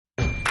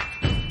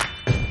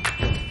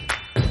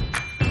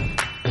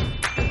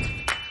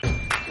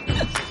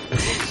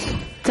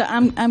So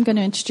I'm going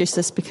to introduce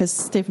this because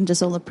Stephen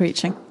does all the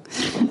preaching.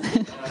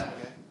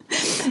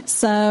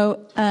 So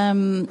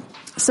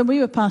we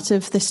were part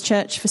of this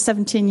church for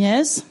 17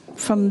 years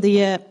from the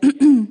year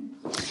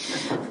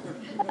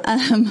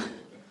I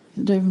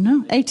don't even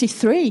know,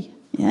 83.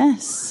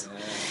 Yes.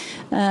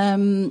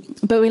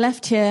 But we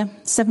left here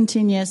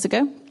 17 years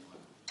ago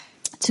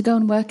to go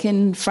and work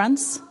in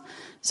France.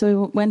 So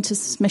we went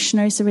as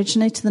missionaries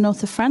originally to the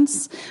north of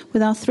France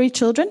with our 3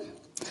 children.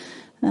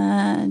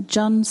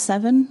 John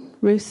 7,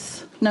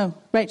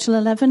 Rachel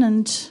 11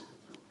 and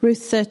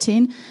Ruth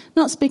 13,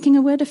 not speaking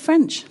a word of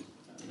French.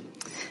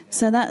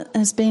 So that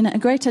has been a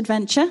great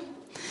adventure.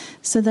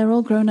 So they're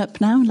all grown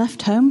up now,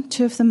 left home,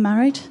 2 of them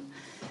married.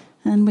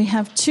 And we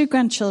have 2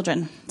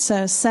 grandchildren.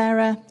 So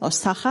Sarah, or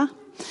Sacha,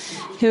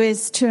 who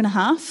is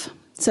 2.5.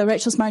 So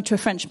Rachel's married to a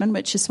Frenchman,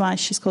 which is why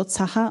she's called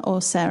Sacha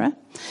or Sarah.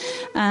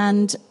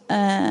 And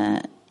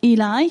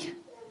Eli,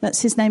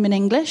 that's his name in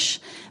English,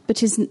 but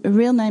his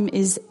real name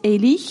is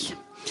Eli,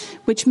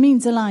 which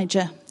means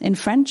Elijah in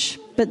French,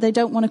 but they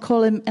don't want to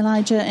call him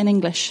Elijah in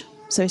English.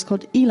 So he's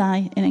called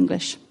Eli in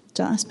English.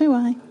 Don't ask me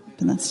why,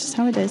 but that's just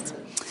how it is.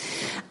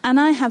 And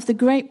I have the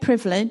great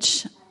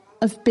privilege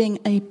of being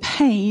a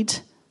paid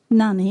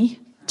nanny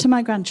to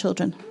my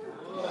grandchildren.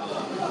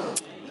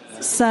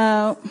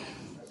 So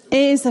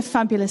it is a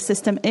fabulous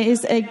system. It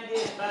is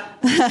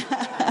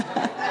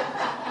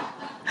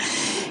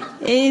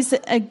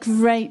a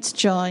great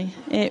joy.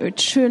 It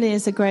truly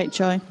is a great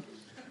joy.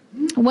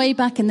 Way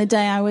back in the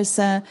day, I was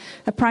a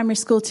primary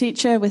school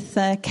teacher with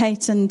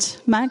Kate and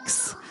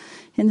Max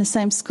in the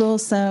same school.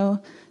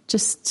 So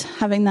just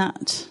having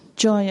that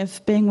joy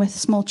of being with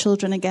small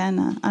children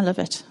again, I love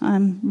it.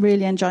 I'm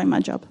really enjoying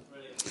my job.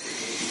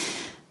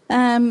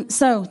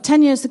 So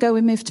 10 years ago,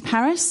 we moved to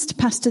Paris to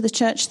pastor the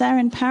church there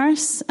in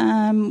Paris.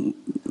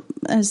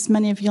 As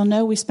many of you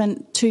know, we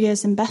spent 2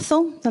 years in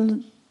Bethel.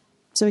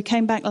 So we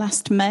came back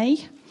last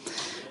May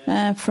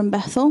from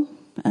Bethel.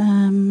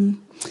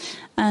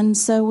 And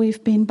so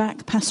we've been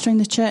back pastoring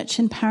the church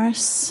in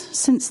Paris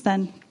since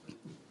then.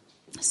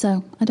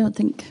 So I don't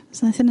think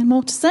there's anything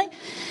more to say,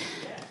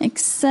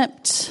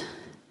 except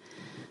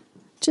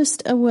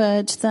just a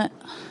word that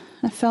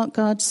I felt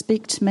God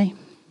speak to me.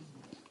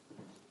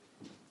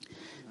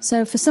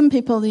 So for some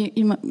people,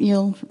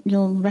 you'll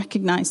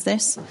recognise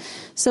this.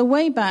 So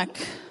way back,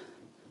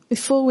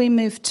 before we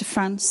moved to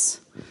France,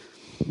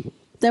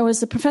 there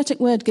was a prophetic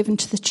word given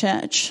to the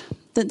church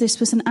that this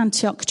was an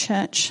Antioch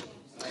church.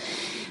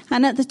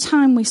 And at the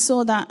time, we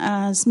saw that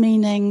as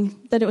meaning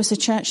that it was a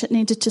church that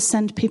needed to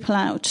send people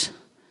out,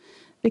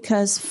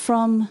 because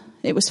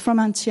it was from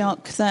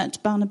Antioch that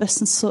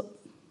Barnabas and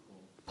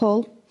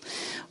Paul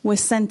were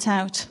sent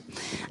out.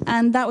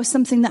 And that was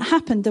something that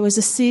happened. There was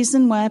a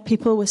season where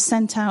people were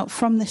sent out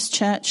from this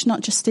church,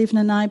 not just Stephen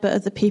and I, but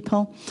other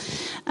people.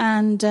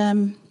 And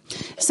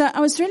so I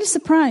was really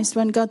surprised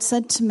when God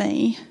said to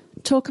me,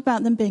 talk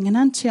about them being an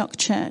Antioch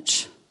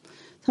church.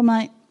 So I'm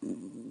like,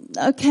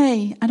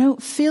 okay, I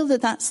don't feel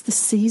that that's the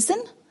season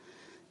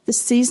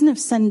of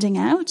sending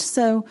out.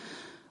 So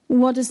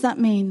what does that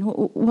mean?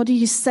 What are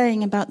you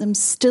saying about them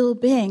still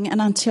being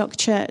an Antioch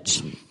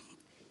church?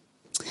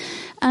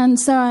 And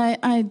so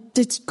I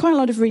did quite a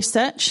lot of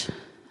research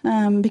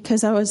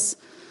because I was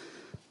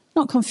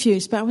not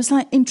confused, but I was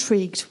like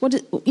intrigued. What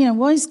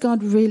is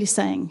God really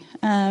saying?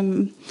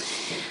 And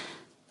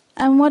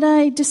what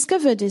I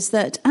discovered is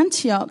that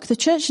Antioch, the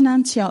church in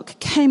Antioch,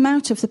 came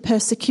out of the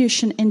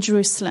persecution in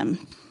Jerusalem.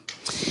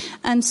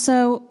 And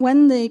so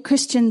when the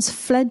Christians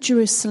fled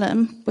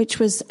Jerusalem, which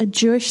was a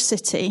Jewish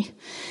city,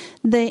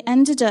 they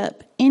ended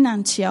up in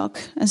Antioch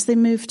as they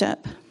moved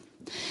up,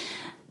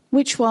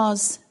 which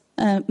was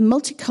a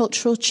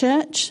multicultural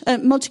church, a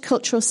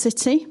multicultural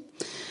city,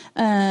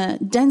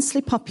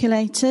 densely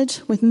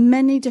populated with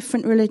many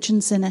different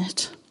religions in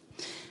it.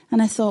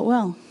 And I thought,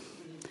 well,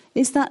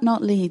 is that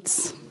not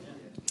Leeds?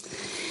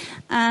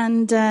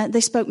 And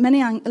they spoke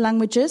many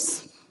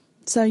languages.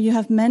 So you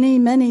have many,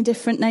 many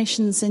different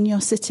nations in your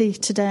city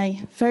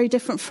today, very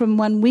different from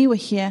when we were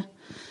here.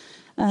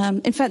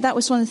 In fact, that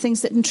was one of the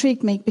things that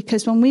intrigued me,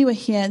 because when we were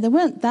here, there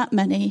weren't that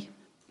many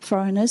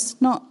foreigners,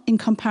 not in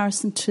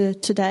comparison to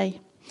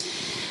today.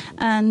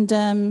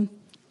 And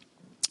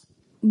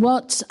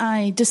what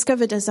I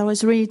discovered as I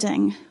was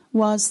reading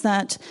was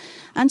that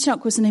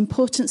Antioch was an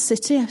important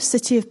city, a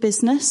city of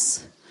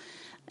business.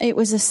 It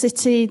was a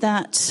city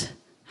that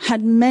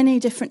had many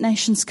different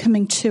nations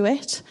coming to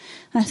it.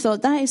 And I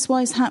thought, that is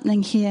what is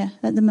happening here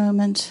at the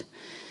moment.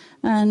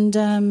 And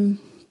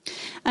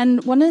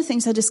one of the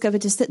things I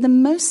discovered is that the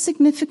most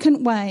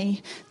significant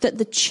way that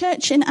the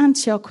church in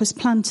Antioch was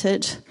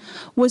planted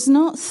was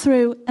not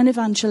through an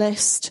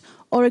evangelist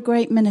or a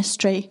great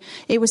ministry.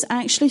 It was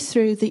actually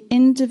through the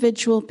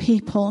individual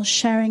people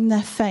sharing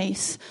their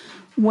faith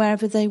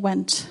wherever they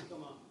went.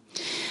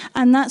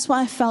 And that's what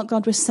I felt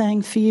God was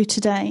saying for you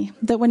today,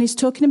 that when he's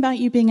talking about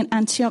you being an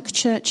Antioch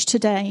church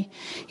today,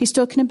 he's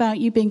talking about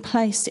you being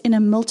placed in a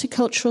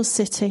multicultural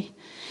city,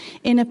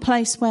 in a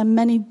place where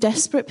many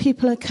desperate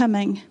people are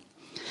coming,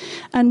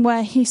 and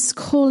where he's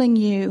calling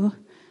you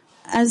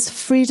as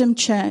Freedom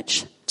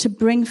Church to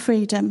bring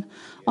freedom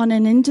on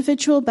an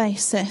individual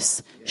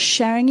basis,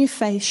 sharing your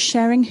faith,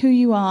 sharing who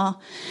you are,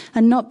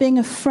 and not being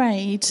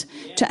afraid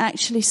to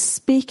actually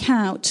speak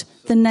out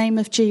the name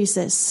of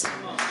Jesus.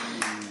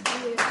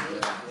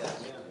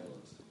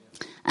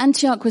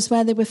 Antioch was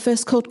where they were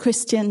first called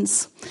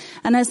Christians.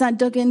 And as I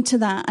dug into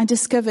that, I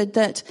discovered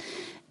that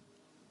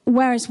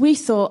whereas I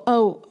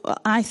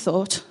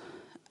thought,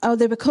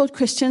 they were called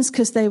Christians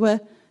because they were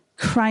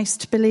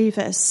Christ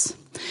believers.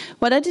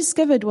 What I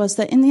discovered was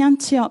that in the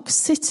Antioch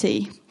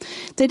city,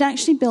 they'd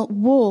actually built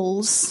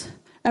walls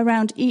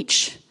around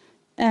each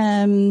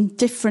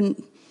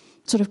different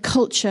sort of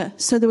culture.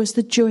 So there was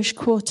the Jewish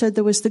quarter,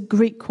 there was the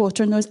Greek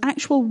quarter, and there was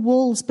actual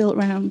walls built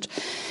around.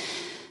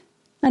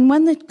 And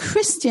when the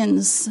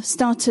Christians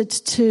started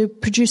to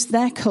produce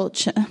their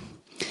culture,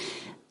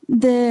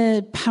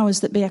 the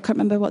powers that be, I can't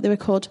remember what they were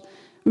called,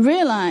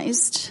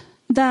 realized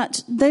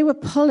that they were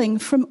pulling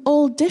from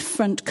all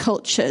different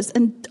cultures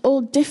and all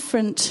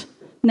different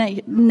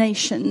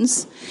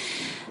nations,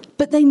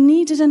 but they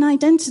needed an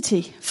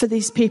identity for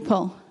these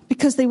people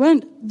because they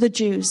weren't the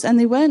Jews and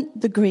they weren't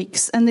the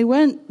Greeks and they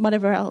weren't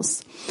whatever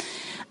else.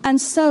 And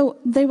so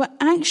they were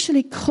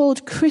actually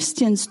called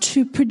Christians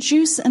to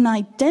produce an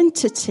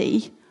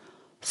identity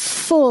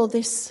for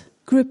this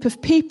group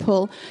of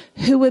people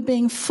who were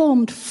being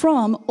formed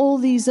from all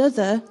these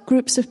other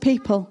groups of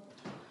people.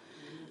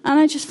 And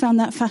I just found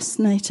that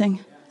fascinating.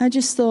 I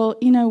just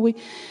thought,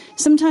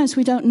 sometimes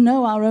we don't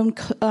know our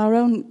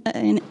own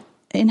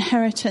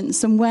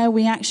inheritance and where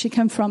we actually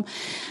come from.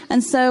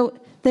 And so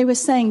they were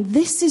saying,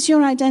 this is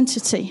your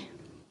identity.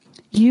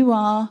 You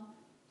are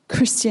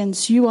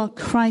Christians, you are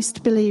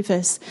Christ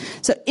believers.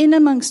 So in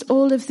amongst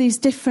all of these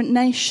different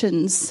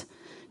nations,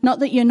 not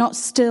that you're not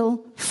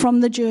still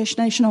from the Jewish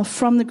nation or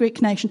from the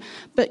Greek nation,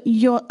 but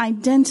your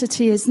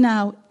identity is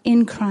now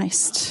in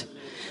Christ.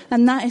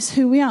 And that is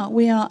who we are.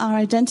 Our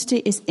identity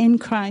is in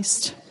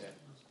Christ.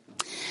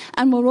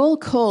 And we're all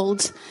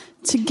called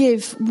to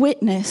give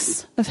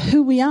witness of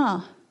who we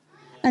are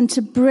and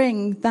to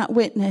bring that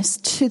witness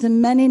to the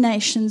many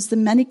nations, the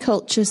many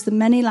cultures, the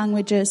many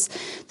languages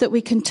that we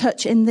can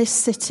touch in this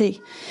city.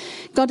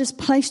 God has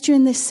placed you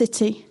in this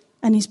city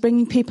and he's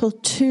bringing people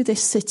to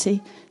this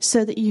city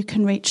so that you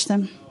can reach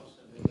them.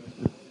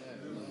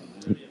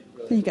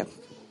 There you go.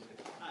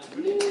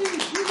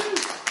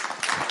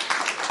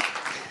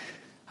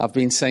 I've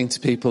been saying to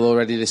people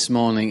already this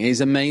morning,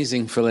 it's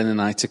amazing for Lynn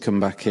and I to come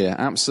back here.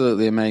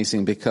 Absolutely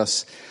amazing,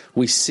 because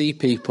we see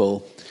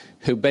people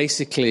who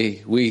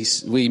basically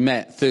we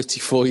met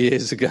 34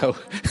 years ago.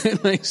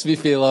 It makes me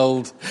feel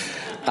old.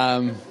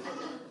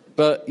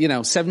 But,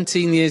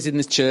 17 years in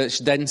the church,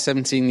 then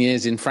 17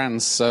 years in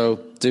France.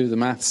 So do the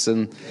maths.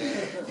 And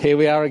here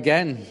we are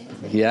again.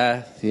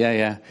 Yeah.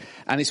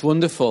 And it's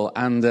wonderful.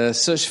 And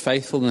such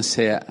faithfulness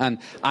here. And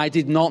I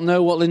did not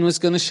know what Lynn was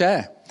going to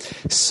share.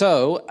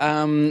 So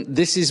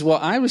this is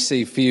what I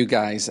received for you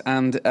guys.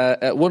 And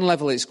at one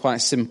level, it's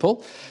quite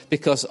simple,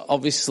 because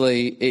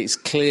obviously it's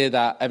clear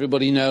that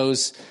everybody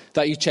knows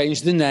that you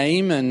changed the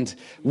name. And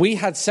we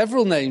had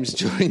several names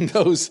during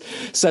those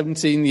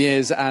 17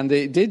 years, and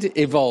it did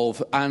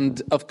evolve.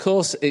 And of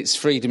course, it's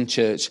Freedom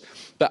Church.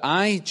 But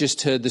I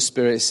just heard the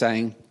Spirit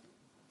saying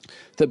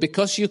that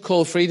because you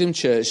call Freedom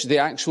Church, the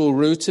actual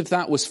root of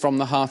that was from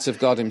the heart of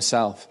God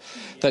himself.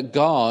 That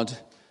God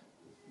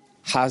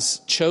has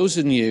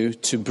chosen you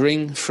to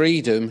bring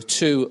freedom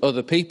to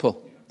other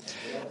people.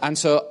 And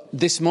so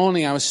this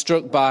morning I was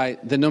struck by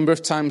the number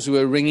of times we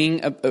were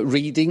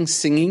reading,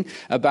 singing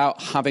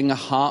about having a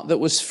heart that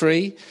was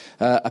free,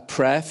 a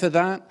prayer for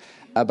that,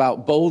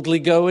 about boldly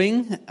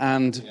going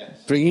and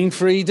bringing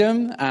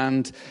freedom.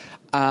 And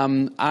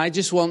I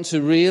just want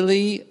to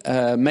really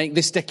make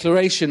this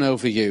declaration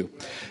over you.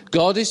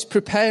 God is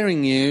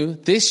preparing you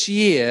this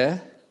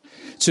year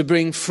to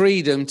bring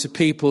freedom to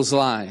people's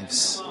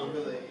lives.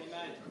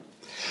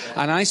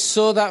 And I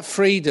saw that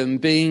freedom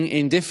being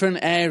in different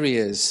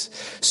areas.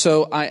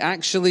 So I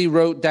actually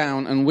wrote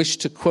down and wish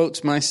to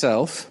quote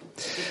myself.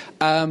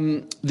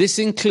 This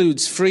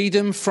includes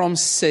freedom from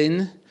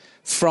sin,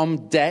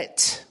 from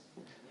debt,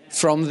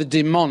 from the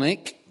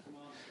demonic,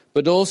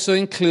 but also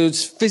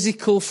includes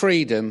physical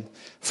freedom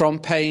from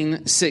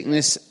pain,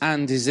 sickness,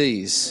 and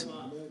disease.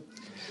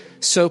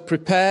 So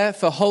prepare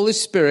for Holy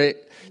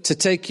Spirit to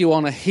take you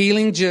on a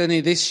healing journey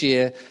this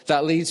year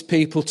that leads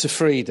people to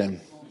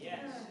freedom.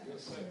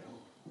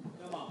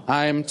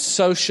 I am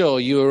so sure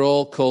you are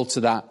all called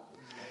to that.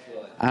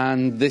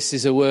 And this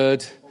is a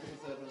word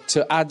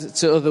to add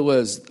to other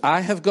words.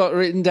 I have got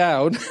written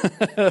down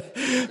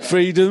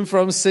freedom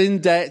from sin,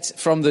 debt,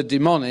 from the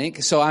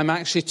demonic. So I'm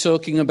actually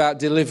talking about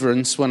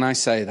deliverance when I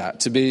say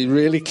that, to be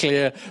really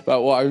clear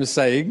about what I'm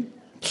saying.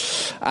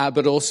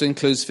 But also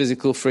includes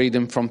physical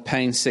freedom from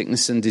pain,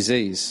 sickness, and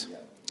disease.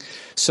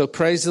 So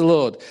praise the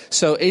Lord.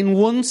 So in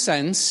one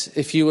sense,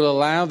 if you will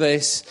allow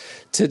this,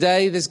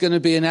 today there's going to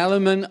be an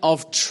element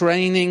of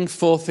training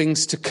for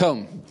things to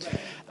come.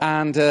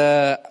 And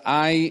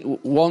I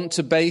want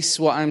to base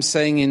what I'm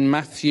saying in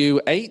Matthew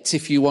 8,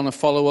 if you want to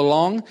follow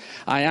along.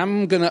 I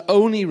am going to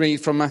only read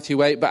from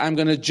Matthew 8, but I'm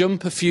going to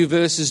jump a few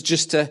verses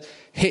just to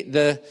hit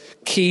the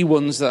key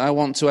ones that I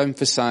want to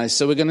emphasize.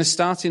 So we're going to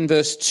start in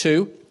verse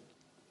 2,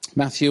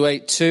 Matthew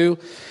 8, 2.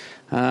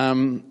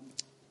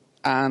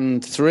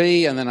 And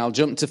 3, and then I'll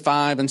jump to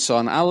 5 and so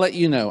on. I'll let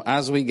you know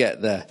as we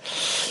get there.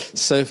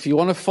 So if you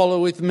want to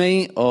follow with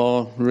me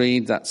or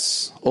read,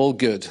 that's all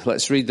good.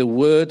 Let's read the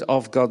word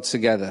of God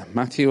together.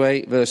 Matthew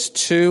 8, verse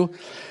 2.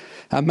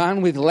 A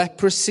man with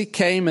leprosy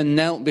came and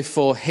knelt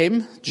before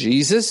him,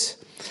 Jesus,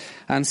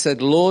 and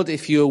said, Lord,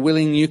 if you are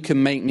willing, you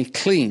can make me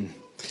clean.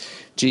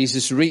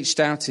 Jesus reached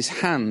out his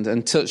hand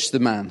and touched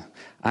the man.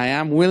 I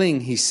am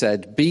willing, he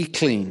said, be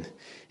clean.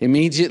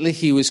 Immediately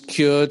he was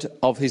cured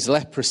of his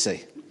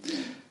leprosy.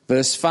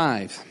 Verse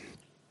 5,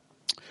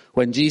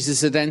 when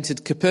Jesus had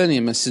entered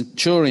Capernaum, a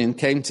centurion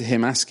came to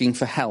him asking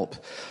for help.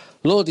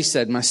 Lord, he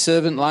said, my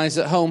servant lies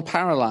at home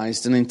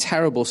paralyzed and in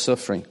terrible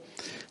suffering.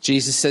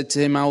 Jesus said to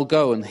him, I will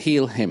go and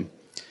heal him.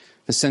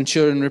 The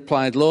centurion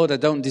replied, Lord, I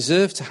don't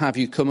deserve to have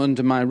you come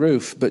under my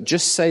roof, but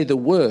just say the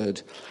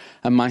word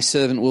and my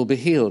servant will be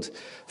healed.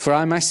 For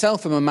I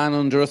myself am a man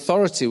under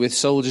authority with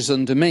soldiers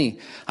under me.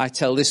 I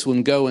tell this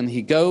one, go, and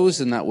he goes,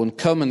 and that one,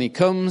 come, and he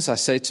comes. I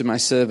say to my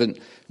servant,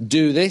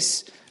 do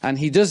this, and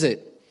he does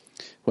it.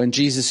 When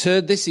Jesus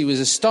heard this, he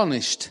was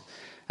astonished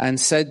and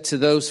said to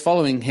those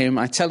following him,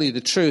 I tell you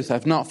the truth,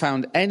 I've not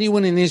found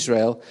anyone in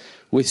Israel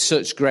with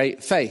such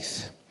great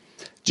faith.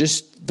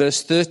 Just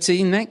verse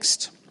 13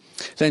 next.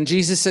 Then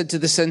Jesus said to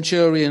the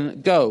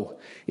centurion, go,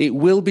 it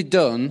will be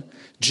done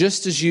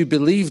just as you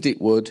believed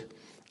it would.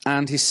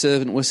 And his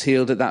servant was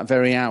healed at that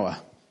very hour.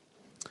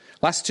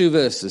 Last two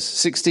verses,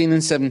 16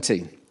 and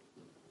 17.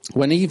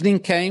 When evening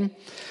came,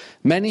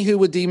 many who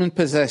were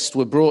demon-possessed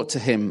were brought to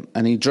him,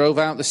 and he drove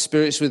out the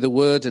spirits with the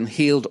word and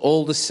healed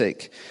all the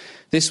sick.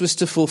 This was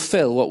to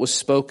fulfill what was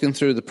spoken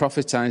through the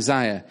prophet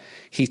Isaiah.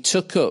 He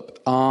took up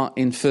our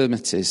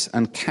infirmities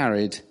and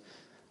carried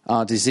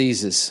our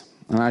diseases.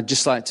 And I'd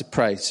just like to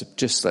pray. So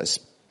let's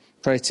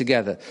pray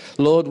together.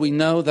 Lord, we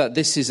know that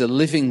this is a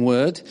living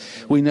word.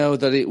 We know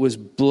that it was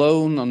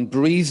blown and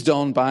breathed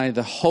on by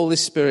the Holy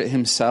Spirit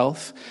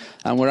himself.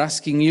 And we're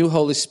asking you,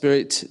 Holy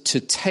Spirit, to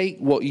take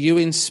what you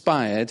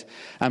inspired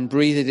and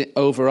breathe it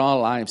over our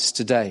lives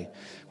today.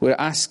 We're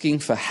asking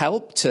for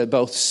help to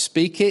both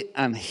speak it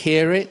and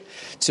hear it,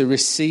 to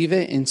receive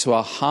it into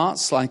our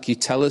hearts like you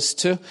tell us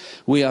to.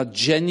 We are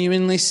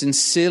genuinely,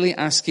 sincerely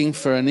asking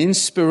for an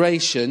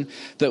inspiration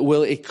that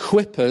will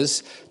equip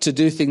us to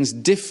do things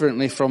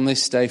differently from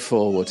this day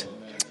forward.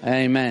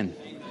 Amen.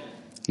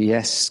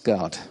 Yes,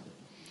 God.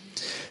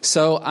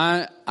 So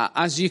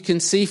as you can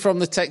see from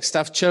the text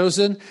I've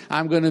chosen,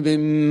 I'm going to be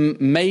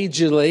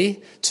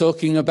majorly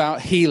talking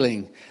about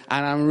healing.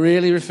 And I'm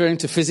really referring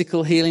to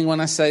physical healing when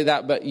I say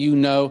that, but you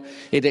know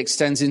it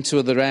extends into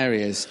other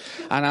areas.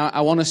 And I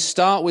want to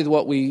start with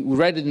what we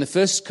read in the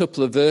first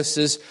couple of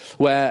verses,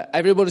 where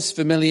everybody's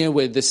familiar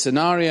with the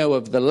scenario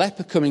of the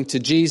leper coming to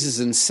Jesus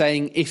and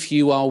saying, if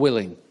you are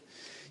willing,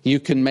 you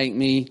can make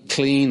me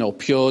clean or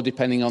pure,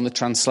 depending on the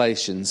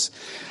translations.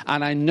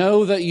 And I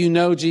know that you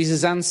know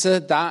Jesus' answer.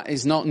 That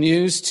is not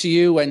news to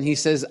you when he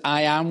says,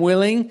 I am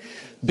willing,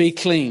 be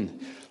clean.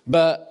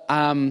 But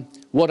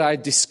what I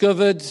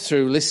discovered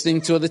through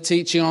listening to other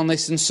teaching on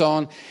this and so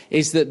on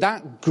is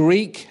that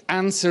Greek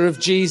answer of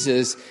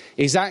Jesus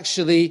is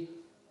actually,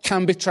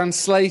 can be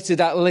translated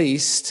at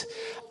least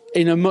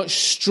in a much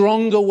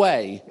stronger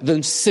way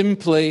than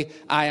simply,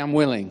 I am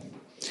willing.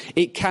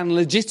 It can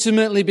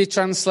legitimately be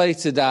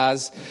translated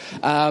as,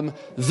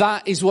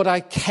 that is what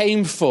I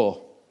came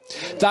for.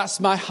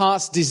 That's my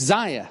heart's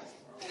desire.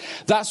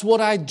 That's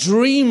what I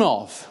dream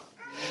of.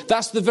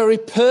 That's the very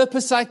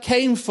purpose I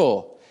came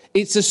for.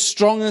 It's as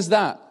strong as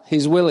that,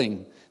 his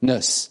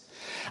willingness.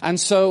 And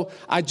so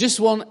I just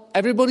want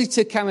everybody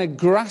to kind of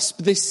grasp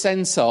this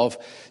sense of,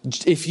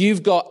 if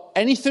you've got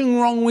anything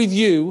wrong with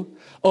you,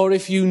 or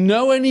if you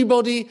know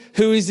anybody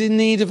who is in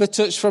need of a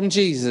touch from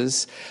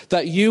Jesus,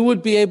 that you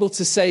would be able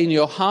to say in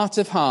your heart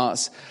of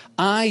hearts,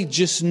 I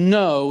just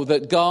know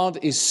that God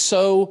is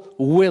so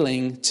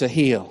willing to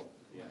heal.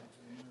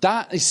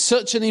 That is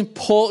such an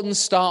important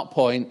start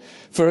point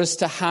for us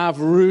to have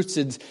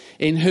rooted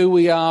in who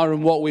we are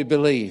and what we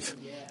believe.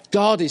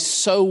 God is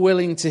so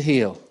willing to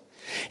heal.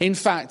 In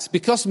fact,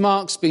 because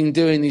Mark's been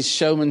doing his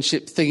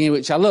showmanship thingy,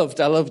 which I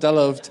loved,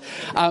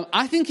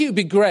 I think it would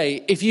be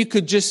great if you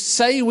could just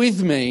say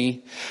with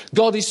me,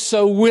 God is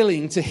so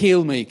willing to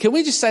heal me. Can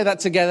we just say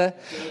that together?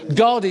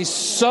 God is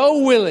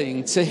so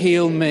willing to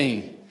heal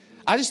me.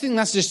 I just think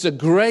that's just a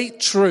great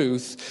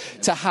truth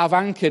to have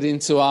anchored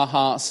into our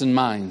hearts and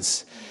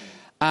minds.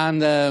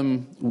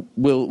 And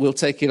we'll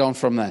take it on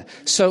from there.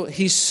 So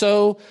he's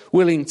so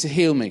willing to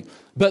heal me.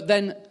 But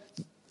then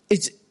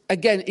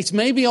it's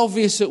maybe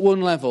obvious at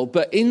one level,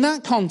 but in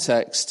that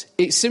context,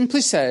 it simply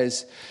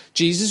says,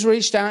 Jesus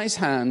reached out his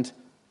hand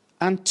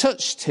and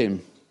touched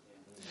him.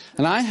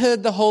 And I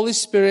heard the Holy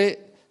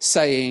Spirit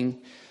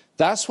saying,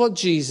 that's what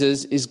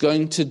Jesus is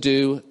going to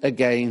do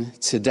again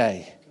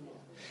today.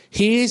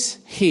 He is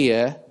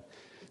here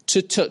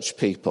to touch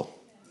people.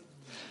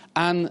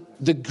 And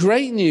the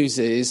great news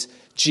is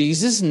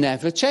Jesus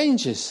never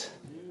changes.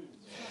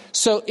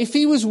 So if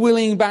he was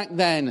willing back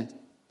then,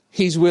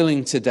 he's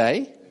willing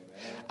today.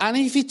 And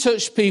if he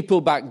touched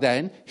people back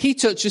then, he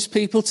touches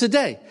people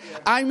today.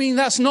 I mean,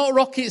 that's not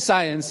rocket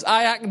science.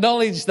 I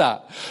acknowledge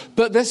that.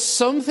 But there's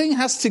something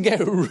has to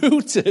get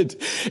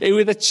rooted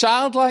with a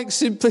childlike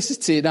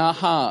simplicity in our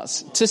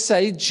hearts to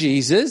say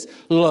Jesus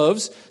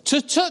loves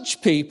to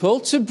touch people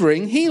to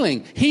bring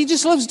healing. He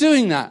just loves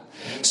doing that.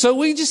 So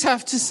we just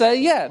have to say,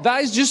 yeah,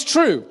 that is just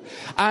true.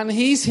 And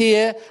he's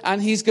here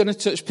and he's going to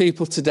touch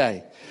people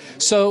today.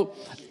 So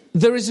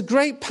there is a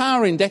great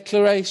power in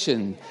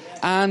declaration.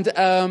 And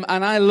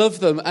I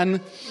love them.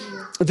 And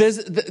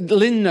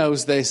Lynn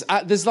knows this.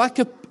 There's like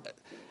I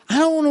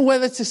don't know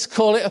whether to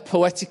call it a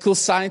poetical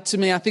side to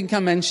me. I think I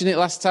mentioned it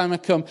last time I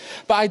come.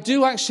 But I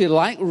do actually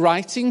like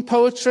writing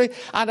poetry.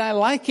 And I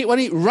like it when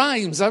it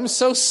rhymes. I'm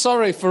so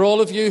sorry for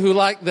all of you who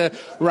like the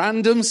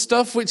random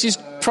stuff, which is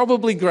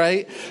probably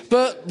great.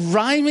 But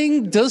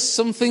rhyming does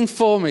something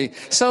for me.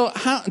 So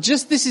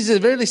this is a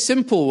really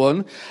simple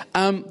one.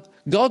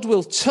 God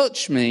will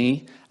touch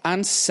me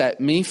and set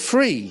me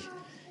free.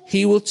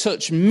 He will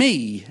touch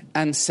me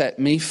and set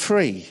me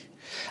free.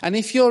 And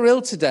if you're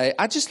ill today,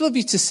 I just love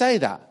you to say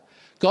that.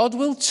 God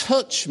will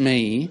touch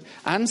me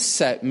and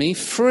set me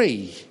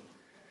free.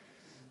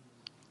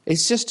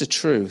 It's just a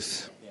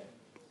truth.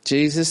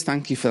 Jesus,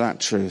 thank you for that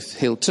truth.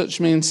 He'll touch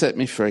me and set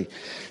me free.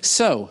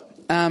 So,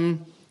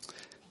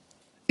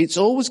 it's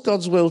always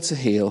God's will to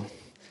heal,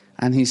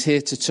 and he's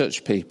here to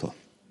touch people.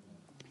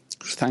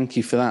 Thank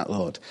you for that,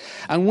 Lord.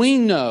 And we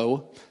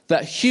know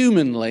that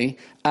humanly,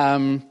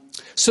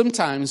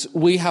 sometimes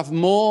we have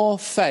more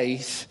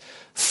faith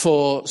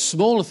for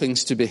smaller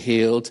things to be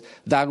healed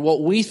than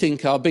what we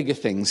think are bigger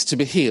things to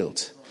be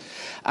healed.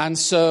 And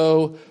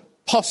so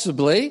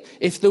possibly,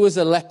 if there was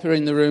a leper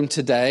in the room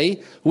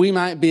today, we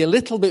might be a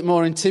little bit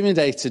more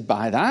intimidated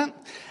by that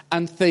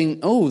and think,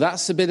 oh,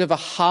 that's a bit of a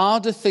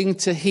harder thing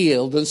to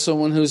heal than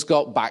someone who's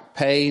got back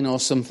pain or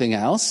something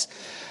else.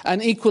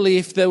 And equally,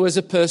 if there was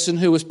a person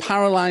who was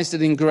paralyzed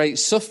and in great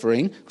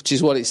suffering, which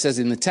is what it says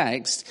in the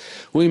text,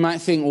 we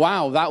might think,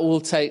 wow, that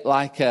will take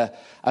like a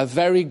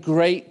very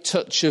great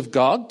touch of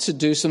God to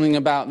do something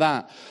about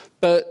that.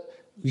 But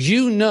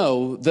you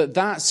know that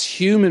that's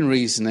human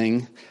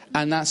reasoning,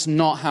 and that's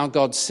not how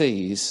God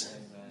sees.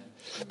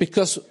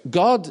 Because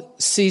God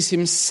sees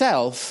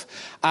himself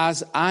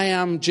as, I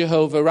am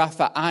Jehovah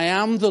Rapha. I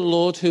am the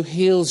Lord who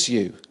heals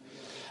you.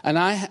 And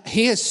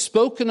he has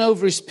spoken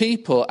over his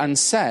people and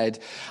said,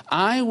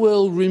 I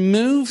will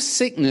remove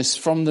sickness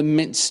from the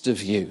midst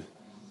of you.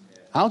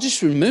 I'll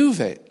just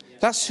remove it.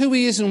 That's who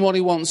he is and what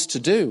he wants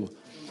to do.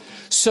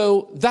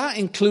 So that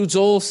includes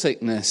all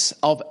sickness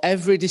of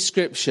every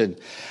description.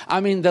 I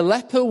mean, the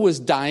leper was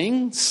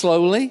dying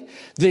slowly.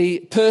 The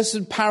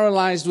person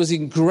paralyzed was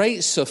in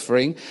great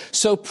suffering.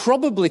 So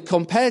probably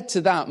compared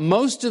to that,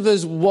 most of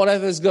us,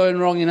 whatever's going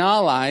wrong in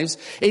our lives,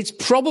 it's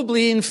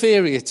probably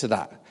inferior to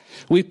that.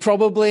 We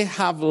probably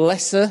have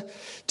lesser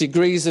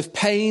degrees of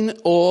pain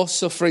or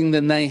suffering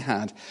than they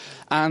had.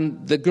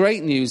 And the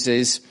great news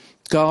is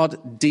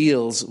God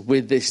deals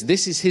with this.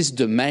 This is his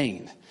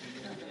domain.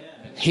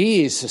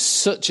 He is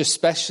such a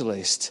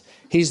specialist.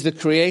 He's the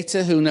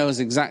creator who knows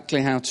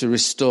exactly how to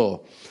restore.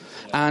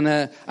 And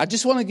I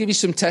just want to give you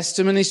some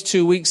testimonies.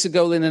 2 weeks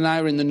ago, Lynn and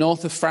I were in the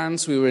north of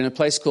France. We were in a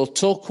place called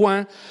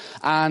Tourcoing,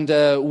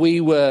 and we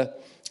were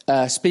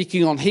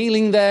speaking on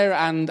healing there,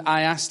 and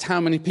I asked how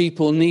many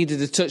people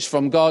needed a touch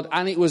from God,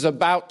 and it was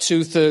about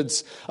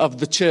 2/3 of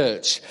the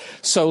church.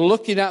 So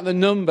looking at the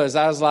numbers,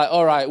 I was like,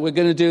 all right, we're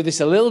going to do this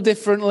a little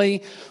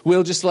differently.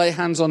 We'll just lay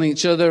hands on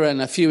each other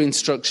and a few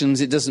instructions.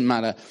 It doesn't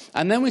matter.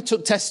 And then we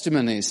took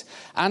testimonies,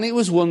 and it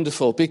was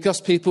wonderful because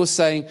people were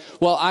saying,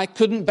 well, I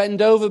couldn't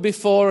bend over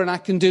before, and I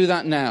can do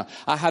that now.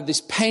 I had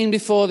this pain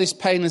before, this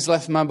pain has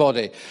left my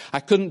body. I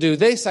couldn't do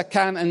this, I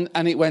can,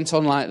 and it went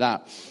on like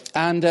that.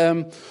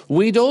 And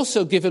we'd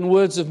also given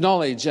words of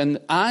knowledge, and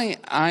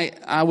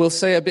I will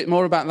say a bit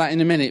more about that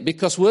in a minute,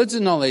 because words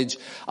of knowledge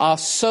are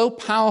so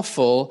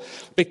powerful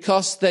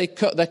because they're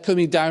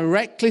coming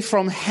directly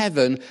from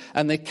heaven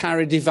and they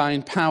carry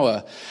divine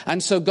power.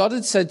 And so God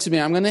had said to me,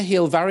 I'm going to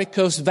heal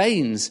varicose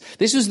veins.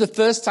 This was the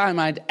first time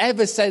I'd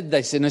ever said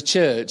this in a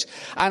church,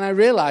 and I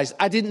realized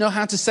I didn't know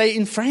how to say it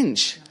in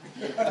French.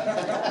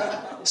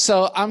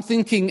 So I'm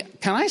thinking,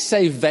 can I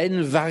say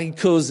veine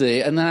varicose?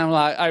 And then I'm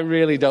like, I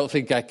really don't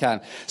think I can.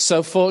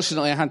 So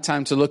fortunately, I had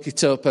time to look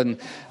it up. And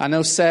I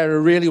know Sarah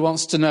really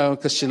wants to know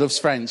because she loves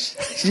French.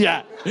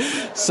 Yeah.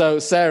 So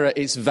Sarah,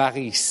 it's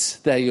varice.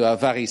 There you are,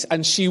 varice.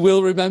 And she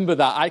will remember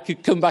that. I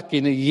could come back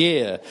in a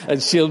year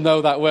and she'll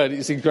know that word.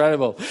 It's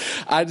incredible.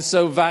 And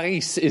so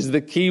varice is the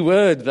key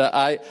word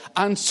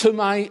and to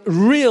my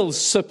real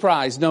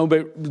surprise, no,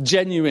 but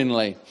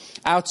genuinely,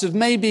 out of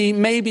maybe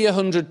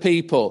 100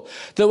 people,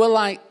 there were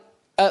like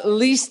at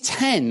least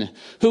 10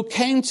 who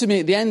came to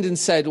me at the end and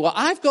said, well,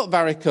 I've got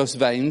varicose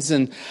veins,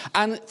 and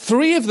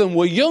 3 of them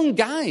were young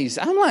guys.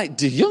 I'm like,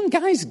 do young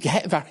guys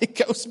get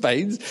varicose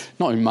veins?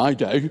 Not in my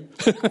day.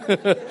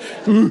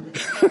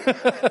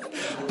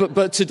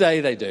 but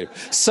today they do.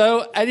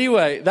 So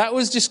anyway, that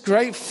was just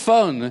great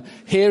fun,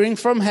 hearing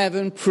from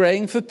heaven,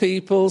 praying for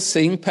people,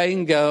 seeing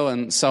pain go,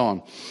 and so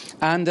on.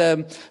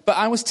 But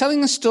I was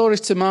telling a story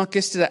to Mark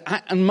yesterday,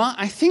 and Mark,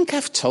 I think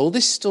I've told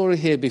this story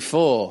here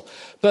before,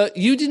 but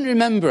you didn't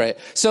remember it.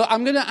 So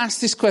I'm going to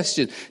ask this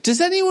question. Does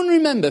anyone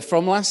remember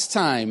from last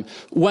time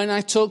when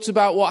I talked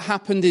about what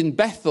happened in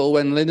Bethel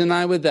when Lynn and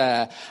I were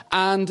there,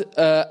 and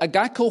a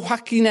guy called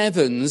Joaquin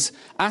Evans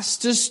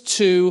asked us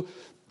to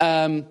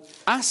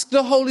ask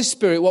the Holy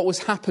Spirit what was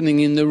happening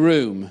in the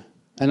room?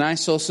 And I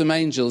saw some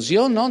angels.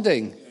 You're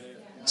nodding.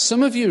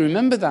 Some of you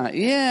remember that.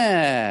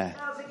 Yeah.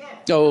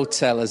 Oh,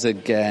 tell us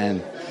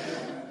again.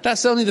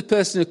 That's only the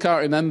person who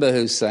can't remember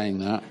who's saying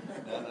that.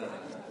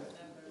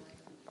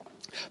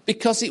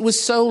 Because it was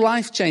so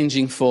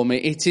life-changing for me,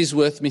 it is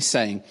worth me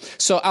saying.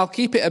 So I'll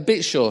keep it a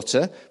bit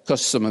shorter,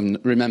 because some of them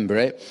remember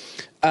it.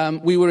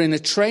 We were in a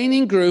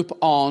training group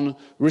on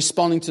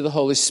responding to the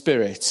Holy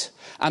Spirit.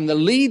 And the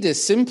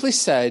leaders simply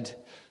said,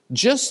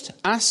 just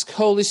ask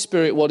Holy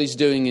Spirit what he's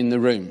doing in the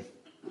room.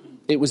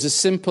 It was as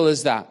simple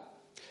as that.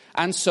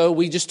 And so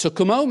we just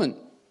took a moment.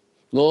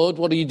 Lord,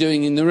 what are you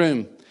doing in the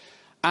room?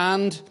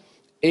 And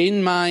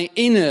in my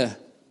inner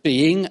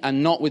being,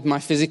 and not with my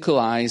physical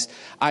eyes,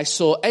 I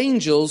saw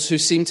angels who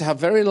seemed to have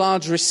very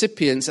large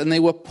recipients, and they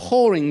were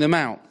pouring them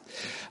out.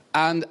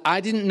 And I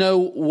didn't know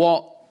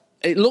what,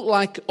 it looked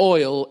like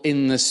oil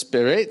in the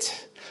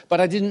spirit, but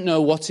I didn't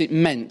know what it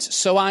meant.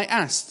 So I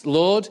asked,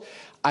 Lord,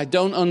 I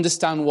don't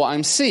understand what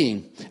I'm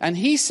seeing. And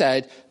he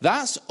said,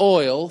 that's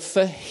oil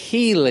for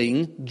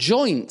healing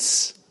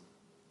joints.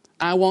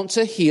 I want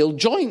to heal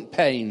joint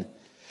pain.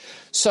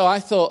 So I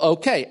thought,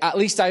 okay, at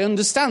least I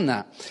understand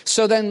that.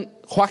 So then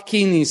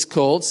Joaquin is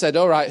called, said,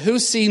 all right,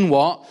 who's seen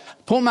what?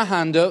 Put my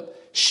hand up,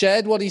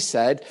 shared what he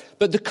said.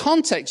 But the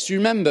context, you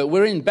remember,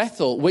 we're in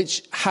Bethel,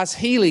 which has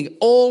healing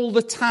all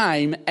the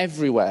time,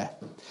 everywhere.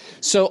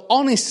 So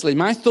honestly,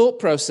 my thought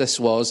process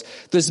was,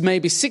 there's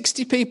maybe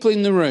 60 people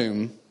in the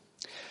room.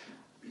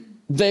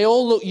 They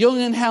all look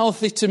young and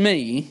healthy to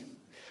me.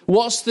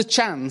 What's the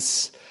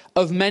chance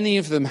of many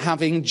of them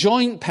having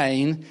joint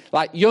pain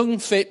like young,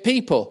 fit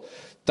people?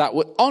 That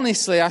would,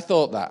 honestly, I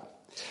thought that.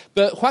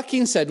 But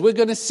Joaquin said, we're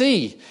going to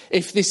see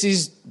if this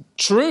is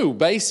true,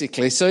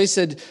 basically. So he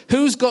said,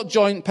 who's got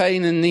joint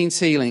pain and needs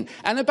healing?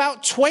 And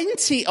about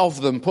 20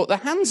 of them put their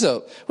hands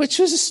up, which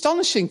was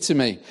astonishing to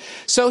me.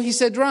 So he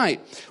said,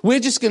 right, we're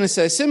just going to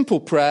say a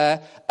simple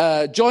prayer,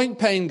 joint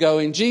pain go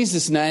in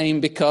Jesus' name,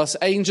 because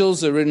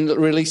angels are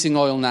releasing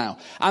oil now.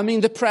 I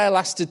mean, the prayer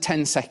lasted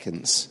 10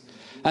 seconds.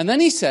 And then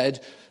he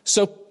said,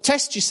 so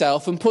test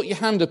yourself and put your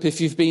hand up if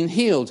you've been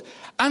healed.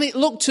 And it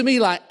looked to me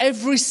like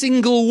every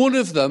single one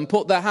of them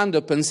put their hand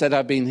up and said,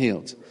 I've been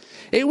healed.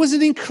 It was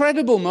an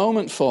incredible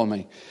moment for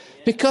me,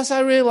 because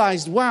I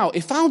realized, wow,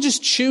 if I'll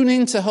just tune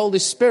into Holy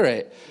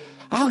Spirit,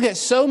 I'll get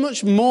so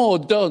much more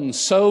done,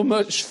 so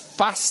much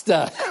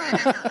faster.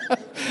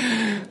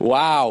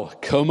 Wow,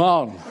 come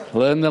on,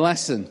 learn the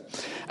lesson.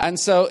 And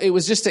so it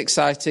was just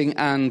exciting,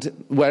 and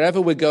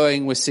wherever we're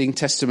going, we're seeing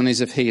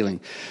testimonies of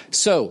healing.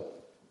 So,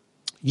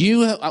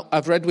 you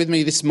have read with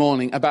me this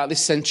morning about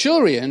this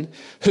centurion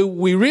who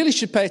we really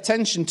should pay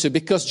attention to,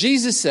 because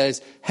Jesus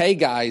says, hey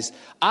guys,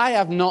 I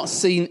have not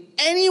seen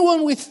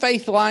anyone with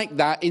faith like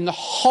that in the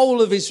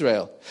whole of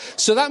Israel.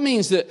 So that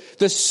means that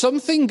there's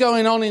something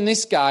going on in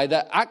this guy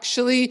that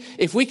actually,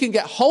 if we can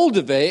get hold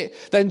of it,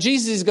 then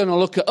Jesus is going to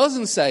look at us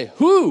and say,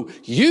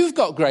 you've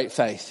got great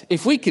faith,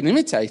 if we can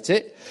imitate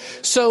it.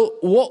 So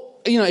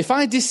if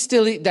I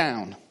distill it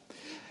down,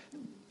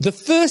 the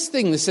first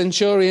thing the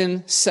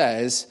centurion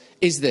says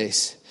is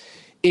this: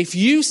 if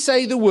you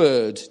say the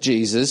word,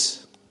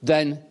 Jesus,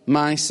 then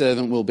my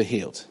servant will be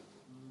healed.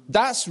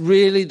 That's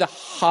really the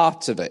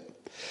heart of it.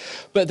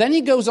 But then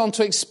he goes on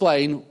to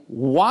explain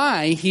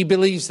why he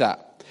believes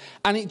that.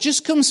 And it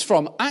just comes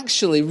from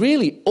actually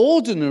really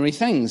ordinary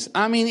things.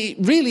 I mean, it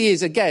really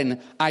is,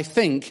 again, I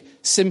think,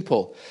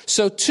 simple.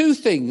 So 2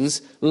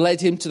 things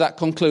led him to that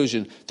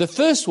conclusion. The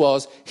first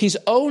was his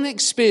own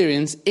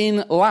experience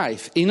in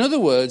life. In other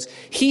words,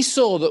 he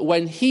saw that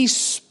when he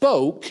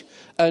spoke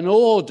an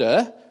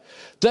order,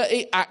 that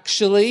it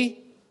actually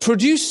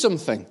produced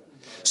something.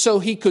 So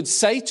he could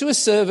say to a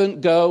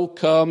servant, go,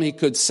 come. He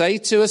could say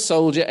to a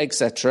soldier,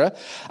 etc.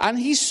 And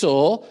he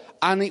saw,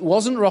 and it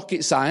wasn't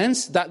rocket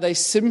science, that they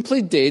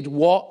simply did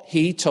what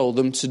he told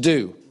them to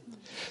do.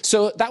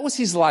 So that was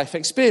his life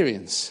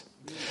experience.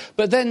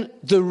 But then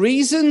the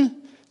reason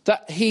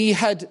that he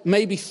had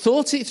maybe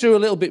thought it through a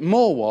little bit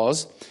more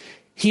was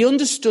he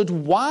understood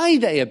why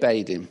they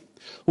obeyed him,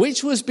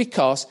 which was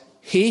because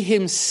he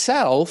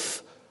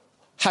himself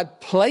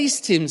had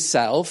placed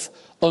himself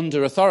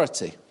under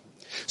authority.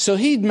 So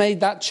he'd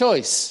made that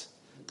choice.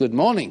 Good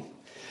morning.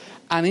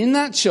 And in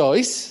that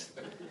choice,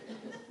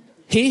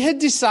 he had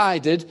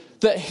decided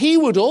that he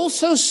would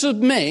also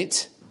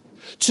submit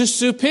to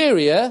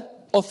superior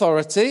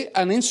authority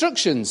and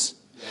instructions.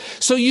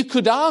 So you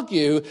could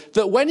argue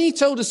that when he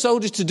told a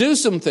soldier to do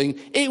something,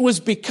 it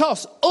was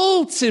because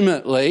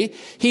ultimately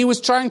he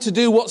was trying to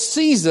do what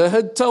Caesar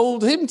had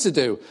told him to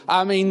do.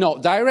 I mean,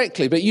 not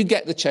directly, but you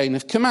get the chain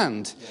of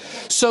command.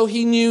 So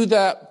he knew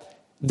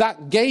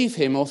that gave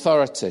him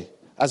authority.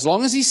 As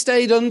long as he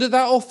stayed under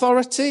that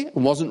authority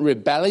and wasn't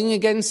rebelling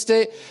against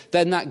it,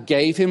 then that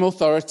gave him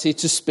authority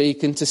to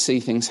speak and to see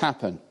things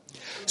happen.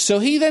 So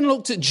he then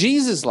looked at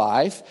Jesus'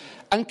 life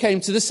and came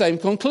to the same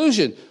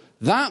conclusion.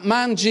 That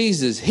man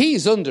Jesus,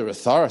 he's under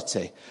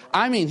authority.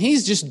 I mean,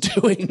 he's just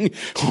doing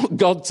what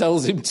God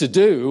tells him to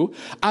do,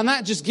 and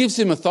that just gives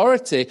him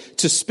authority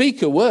to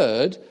speak a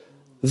word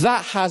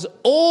that has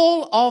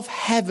all of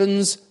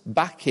heaven's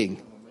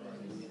backing.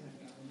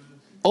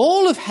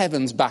 All of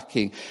heaven's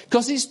backing,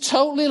 because it's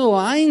totally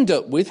lined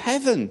up with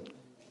heaven.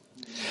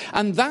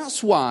 And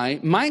that's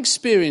why my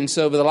experience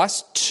over the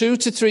last 2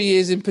 to 3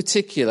 years in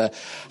particular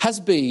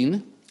has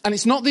been, and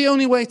it's not the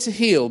only way to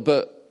heal,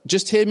 but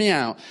just hear me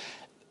out.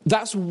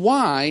 That's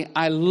why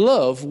I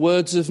love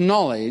words of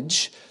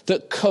knowledge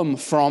that come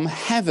from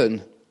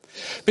heaven.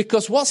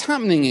 Because what's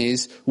happening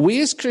is we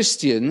as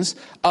Christians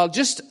are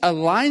just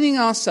aligning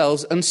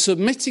ourselves and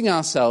submitting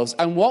ourselves.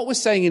 And what we're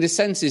saying in a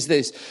sense is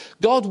this: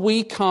 God,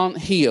 we can't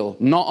heal,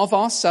 not of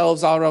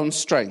ourselves, our own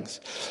strength.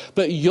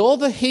 But you're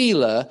the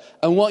healer,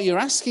 and what you're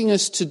asking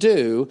us to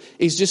do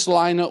is just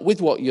line up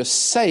with what you're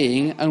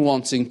saying and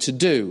wanting to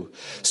do.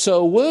 So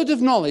a word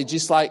of knowledge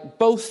is like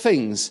both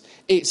things.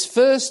 It's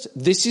first,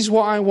 this is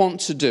what I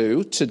want to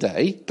do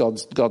today,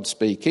 God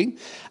speaking.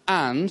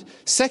 And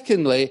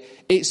secondly,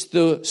 it's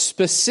the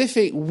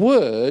specific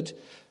word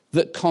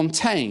that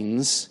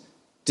contains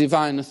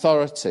divine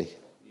authority.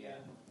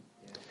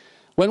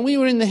 When we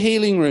were in the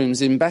healing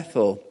rooms in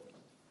Bethel,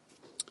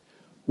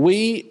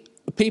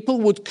 people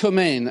would come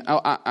in.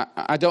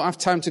 I don't have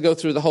time to go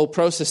through the whole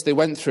process they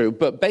went through,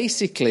 but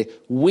basically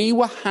we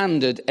were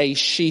handed a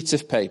sheet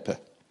of paper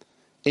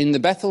in the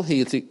Bethel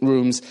healing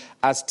rooms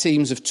as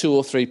teams of 2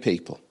 or 3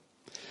 people.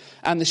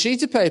 And the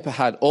sheet of paper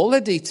had all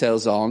their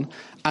details on,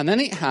 and then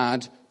it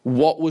had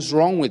what was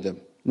wrong with them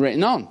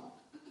written on,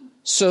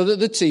 so that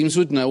the teams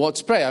would know what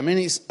to pray. I mean,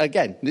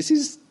 this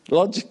is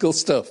logical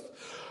stuff.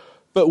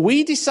 But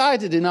we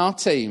decided in our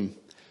team,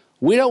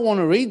 we don't want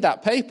to read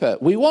that paper.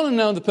 We want to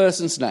know the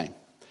person's name,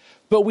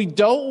 but we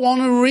don't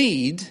want to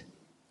read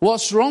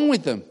what's wrong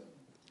with them.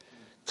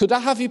 Could I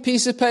have your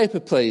piece of paper,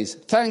 please?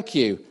 Thank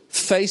you.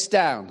 Face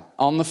down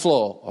on the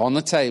floor, on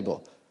the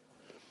table.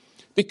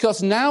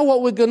 Because now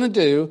what we're going to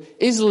do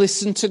is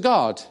listen to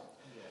God.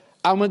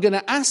 And we're going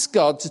to ask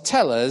God to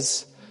tell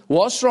us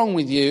what's wrong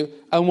with you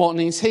and what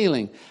needs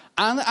healing.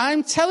 And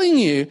I'm telling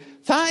you,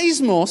 that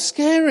is more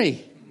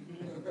scary.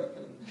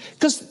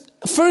 Because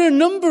for a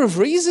number of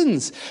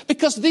reasons.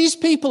 Because these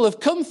people have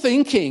come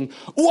thinking,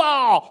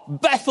 wow,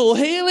 Bethel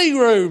healing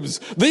rooms.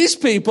 These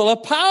people are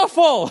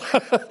powerful.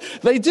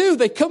 They do.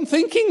 They come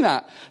thinking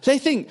that. They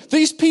think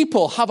these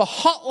people have a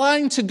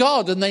hotline to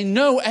God and they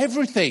know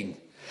everything.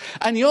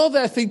 And you're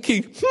there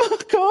thinking, oh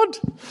God,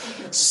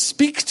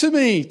 speak to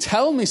me,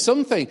 tell me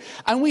something.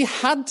 And we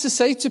had to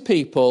say to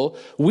people,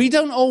 we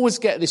don't always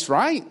get this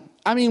right.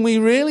 I mean, we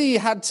really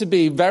had to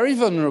be very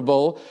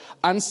vulnerable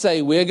and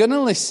say, we're going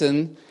to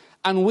listen.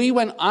 And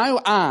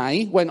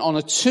I went on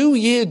a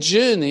 2-year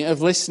journey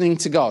of listening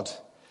to God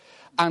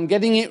and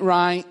getting it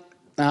right.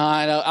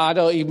 I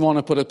don't even want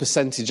to put a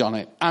percentage on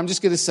it. I'm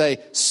just going to say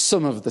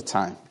some of the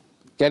time.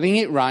 Getting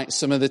it right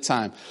some of the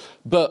time.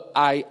 But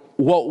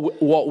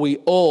what we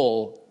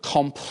all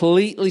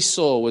completely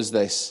saw was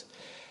this.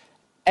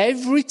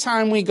 Every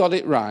time we got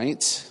it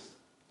right,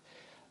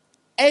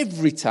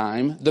 every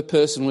time the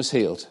person was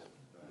healed.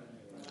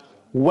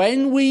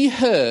 When we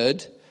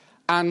heard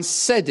and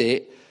said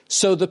it,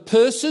 so the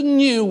person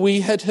knew we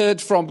had heard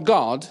from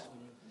God,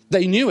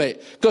 they knew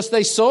it, because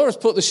they saw us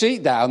put the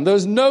sheet down. There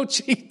was no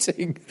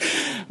cheating.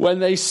 When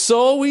they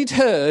saw we'd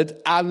heard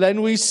and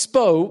then we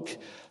spoke,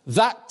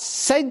 that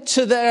said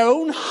to their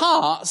own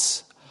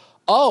hearts,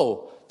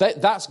 oh,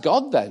 that's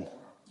God then.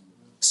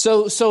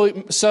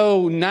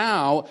 So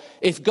now,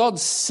 if God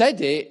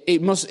said it,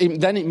 it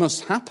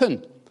must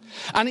happen.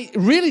 And it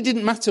really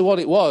didn't matter what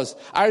it was.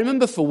 I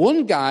remember for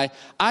one guy,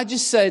 I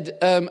just said,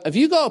 have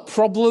you got a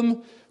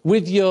problem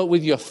with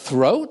your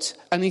throat?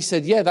 And he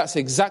said, yeah, that's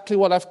exactly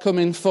what I've come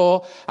in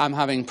for. I'm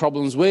having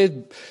problems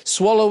with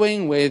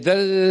swallowing, with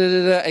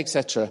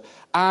etc.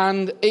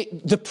 And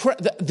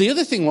the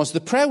other thing was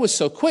the prayer was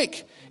so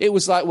quick. It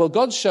was like, well,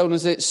 God's shown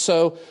us it,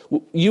 so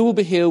you will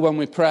be healed when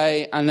we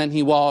pray. And then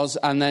he was,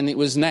 and then it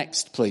was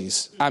next,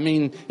 please. I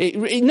mean, it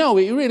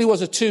really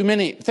was a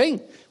 2-minute thing.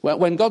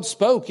 When God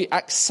spoke, it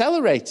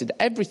accelerated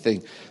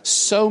everything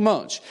so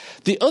much.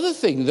 The other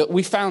thing that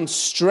we found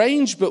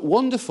strange but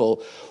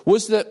wonderful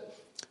was that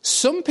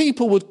some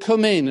people would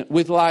come in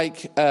with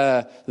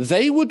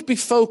they would be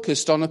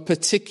focused on a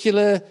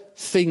particular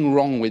thing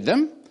wrong with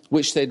them,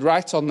 which they'd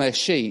write on their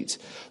sheet,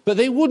 but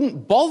they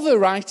wouldn't bother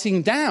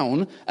writing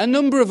down a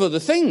number of other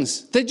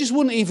things. They just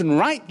wouldn't even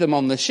write them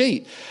on the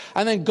sheet.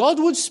 And then God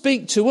would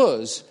speak to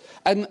us,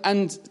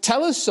 and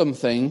tell us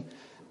something,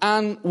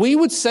 and we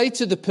would say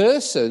to the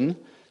person,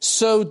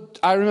 so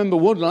I remember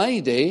one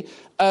lady,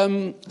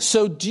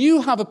 so do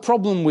you have a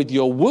problem with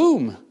your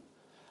womb?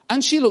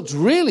 And she looked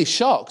really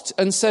shocked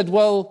and said,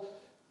 well,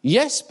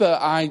 yes,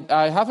 but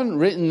I haven't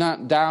written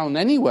that down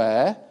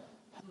anywhere,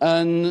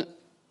 and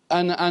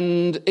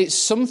it's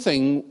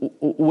something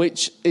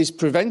which is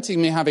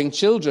preventing me having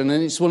children,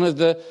 and it's one of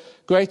the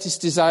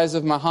greatest desires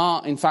of my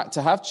heart, in fact,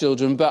 to have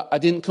children, but I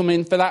didn't come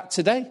in for that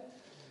today.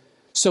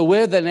 So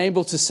we're then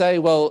able to say,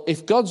 well,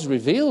 if God's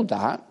revealed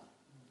that,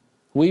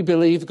 we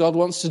believe God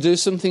wants to do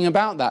something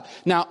about that.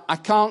 Now, I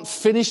can't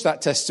finish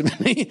that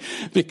testimony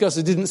because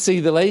I didn't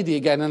see the lady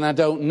again and I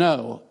don't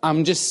know.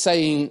 I'm just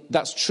saying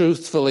that's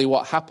truthfully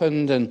what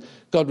happened and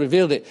God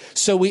revealed it.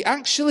 So we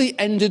actually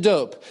ended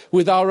up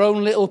with our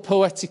own little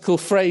poetical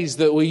phrase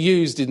that we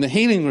used in the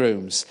healing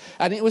rooms.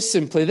 And it was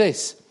simply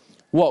this: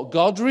 what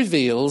God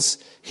reveals,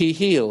 he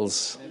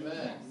heals.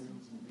 Amen.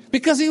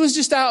 Because it was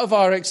just out of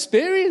our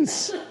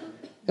experience.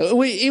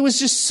 It was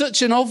just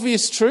such an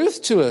obvious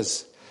truth to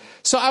us.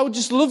 So I would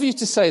just love you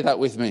to say that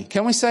with me.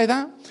 Can we say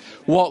that?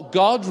 What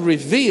God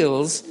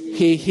reveals,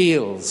 he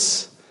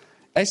heals.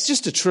 It's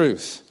just a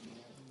truth.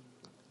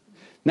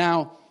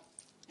 Now,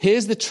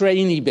 here's the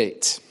trainee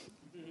bit.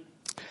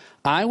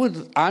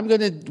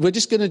 We're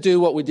just going to do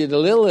what we did a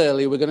little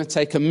earlier. We're going to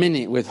take a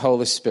minute with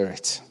Holy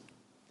Spirit.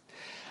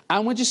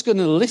 And we're just going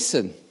to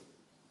listen.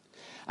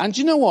 And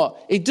do you know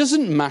what? It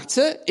doesn't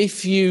matter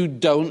if you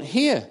don't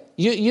hear.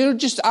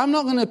 I'm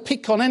not going to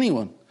pick on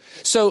anyone.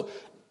 So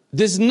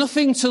there's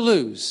nothing to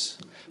lose.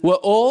 We're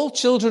all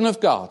children of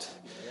God.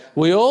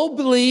 We all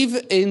believe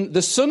in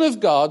the Son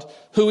of God,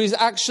 who is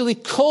actually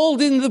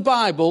called in the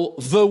Bible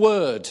the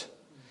Word.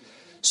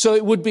 So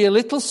it would be a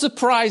little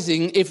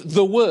surprising if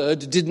the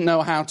Word didn't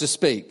know how to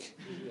speak.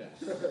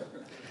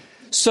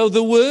 So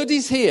the Word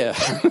is here.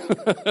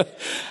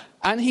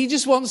 And he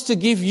just wants to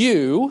give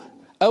you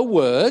a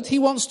word. He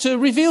wants to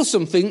reveal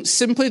something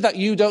simply that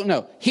you don't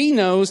know. He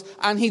knows,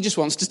 and he just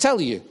wants to tell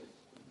you.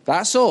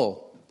 That's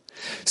all.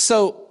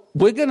 So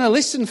we're going to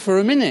listen for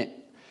a minute.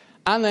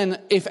 And then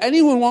if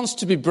anyone wants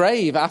to be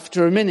brave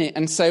after a minute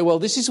and say, well,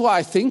 this is what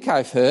I think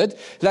I've heard,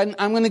 then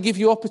I'm going to give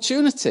you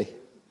opportunity.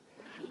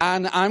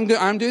 And I'm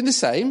doing the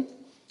same.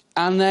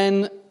 And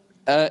then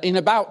in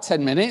about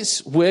 10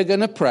 minutes, we're going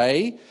to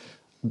pray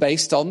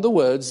based on the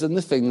words and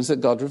the things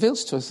that God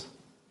reveals to us.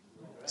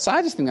 So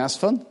I just think that's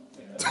fun.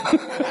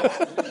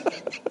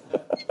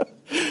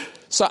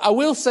 So I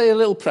will say a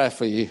little prayer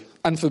for you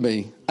and for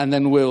me, and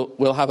then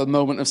we'll have a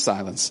moment of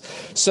silence.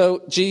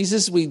 So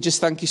Jesus, we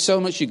just thank you so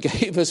much. You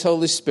gave us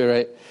Holy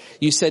Spirit.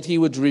 You said he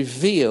would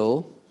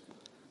reveal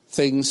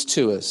things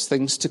to us,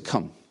 things to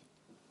come.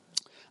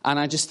 And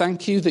I just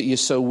thank you that you're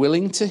so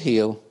willing to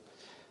heal,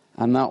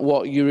 and that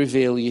what you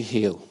reveal, you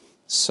heal.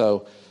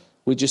 So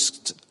we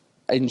just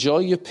enjoy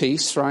your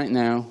peace right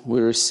now.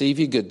 We receive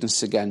your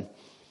goodness again.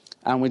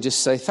 And we just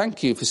say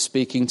thank you for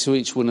speaking to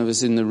each one of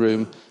us in the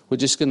room. We're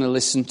just going to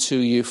listen to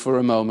you for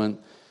a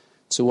moment,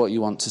 to what you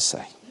want to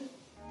say.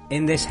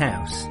 In this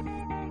house,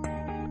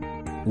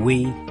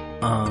 we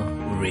are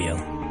real.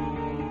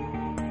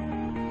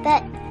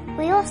 But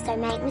we also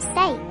make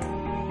mistakes.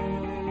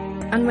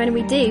 And when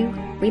we do,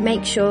 we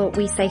make sure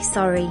we say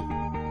sorry.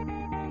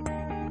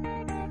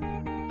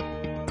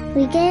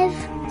 We give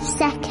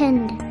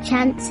second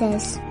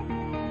chances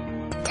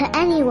to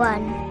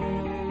anyone.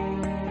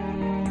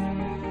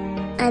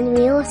 And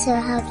we also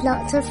have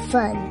lots of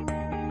fun.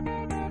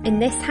 In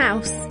this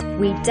house,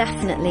 we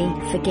definitely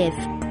forgive.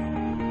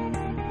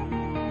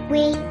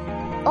 We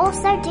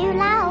also do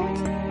loud.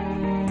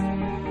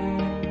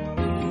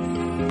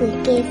 We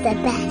give the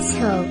best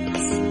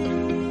hugs.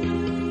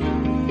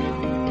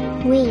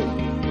 We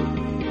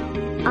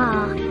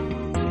are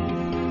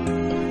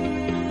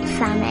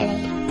family.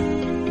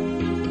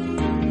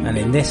 And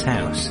in this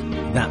house,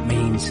 that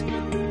means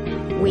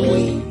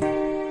we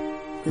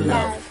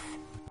love.